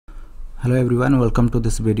Hello everyone, welcome to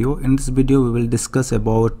this video. In this video we will discuss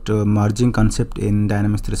about merging concept in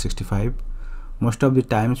Dynamics 365. Most of the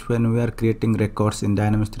times when we are creating records in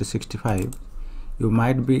Dynamics 365, you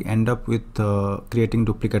might be end up with creating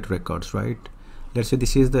duplicate records, right? Let's say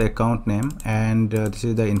this is the account name and this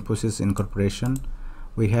is the Infosys Incorporation.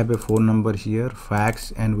 We have a phone number here,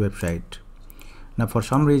 fax and website. Now for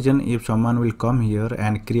some reason, if someone will come here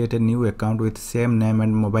and create a new account with same name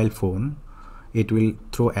and mobile phone, it will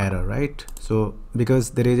throw error, right? So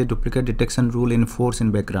because there is a duplicate detection rule in force in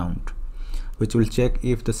background, which will check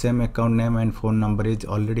if the same account name and phone number is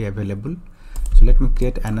already available. So let me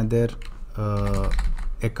create another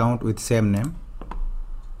account with same name.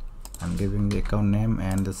 I'm giving the account name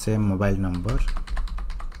and the same mobile number,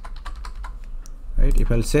 right?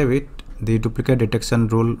 If I'll save it, the duplicate detection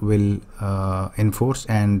rule will enforce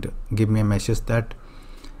and give me a message that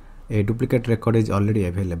a duplicate record is already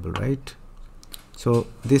available, right? So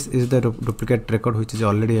this is the duplicate record which is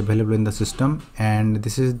already available in the system, and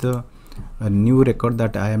this is the new record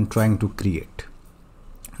that I am trying to create.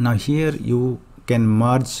 Now here you can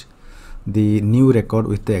merge the new record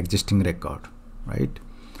with the existing record, right?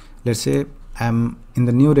 Let's say I'm in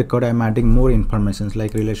the new record, I'm adding more informations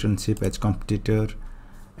like relationship, as competitor,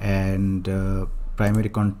 and primary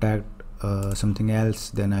contact, something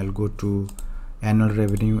else. Then I'll go to annual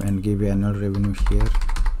revenue and give annual revenue here,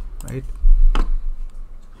 right?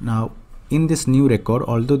 Now in this new record,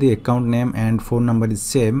 although the account name and phone number is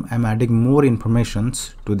same, I'm adding more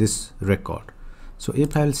informations to this record. So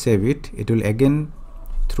if I'll save it, it will again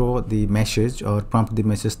throw the message or prompt the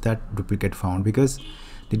message that duplicate found, because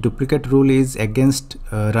the duplicate rule is against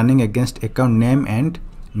running against account name and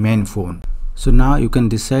main phone. So now you can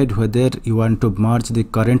decide whether you want to merge the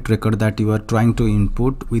current record that you are trying to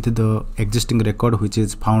input with the existing record which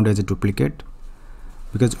is found as a duplicate.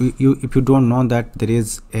 Because if you don't know that there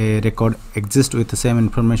is a record exists with the same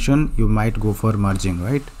information, you might go for merging,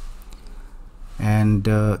 right? And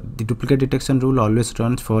the duplicate detection rule always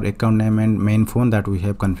runs for account name and main phone that we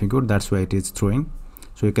have configured. That's why it is throwing.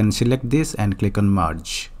 So you can select this and click on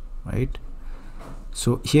merge, right?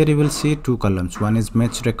 So here you will see two columns. One is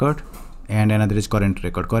match record and another is current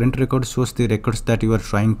record. Current record shows the records that you are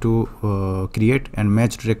trying to create, and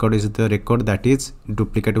matched record is the record that is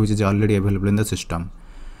duplicate, which is already available in the system.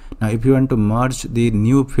 Now if you want to merge the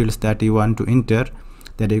new fields that you want to enter,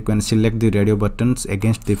 then you can select the radio buttons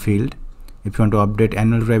against the field. If you want to update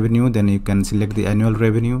annual revenue, then you can select the annual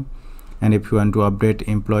revenue. And if you want to update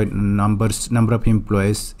employee number of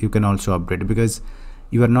employees, you can also update, because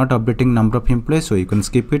you are not updating number of employees, so you can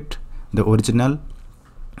skip it, the original.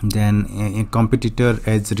 Then a competitor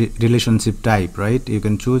as relationship type, right? You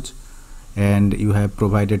can choose, and you have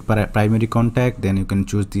provided primary contact, then you can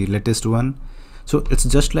choose the latest one. So it's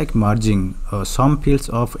just like merging some fields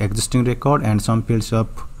of existing record and some fields of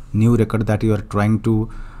new record that you are trying to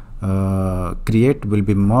create will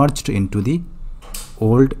be merged into the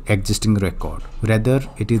old existing record. Rather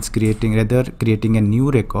creating a new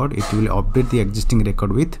record, it will update the existing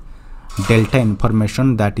record with delta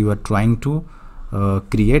information that you are trying to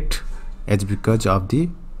create as because of the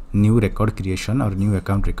new record creation or new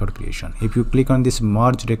account record creation. If you click on this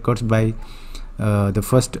merge records by the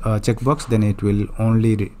first checkbox, then it will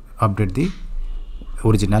only update the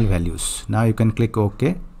original values. Now you can click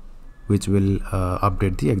OK, which will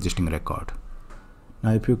update the existing record.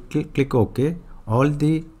 Now if you click OK, all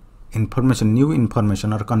the information, new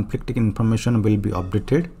information or conflicting information will be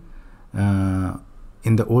updated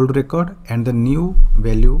in the old record, and the new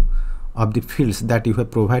value of the fields that you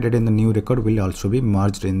have provided in the new record will also be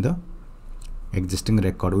merged in the existing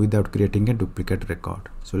record without creating a duplicate record.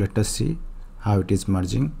 So let us see how it is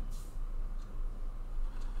merging.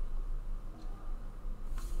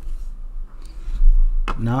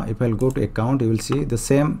 Now if I'll go to account, you will see the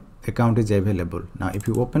same account is available. Now if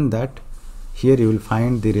you open that, here you will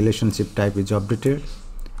find the relationship type is updated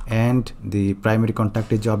and the primary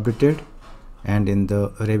contact is updated, and in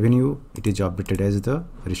the revenue it is updated as the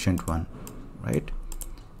recent one, right?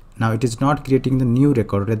 Now it is not creating the new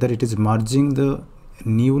record, rather it is merging the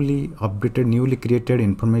newly updated, newly created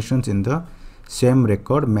informations in the same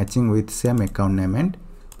record, matching with same account name and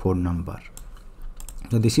phone number.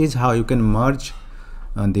 So this is how you can merge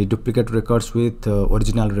the duplicate records with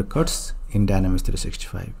original records in Dynamics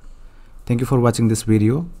 365. Thank you for watching this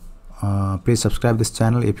video. Please subscribe this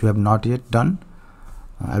channel if you have not yet done.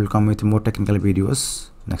 I will come with more technical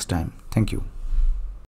videos next time. Thank you.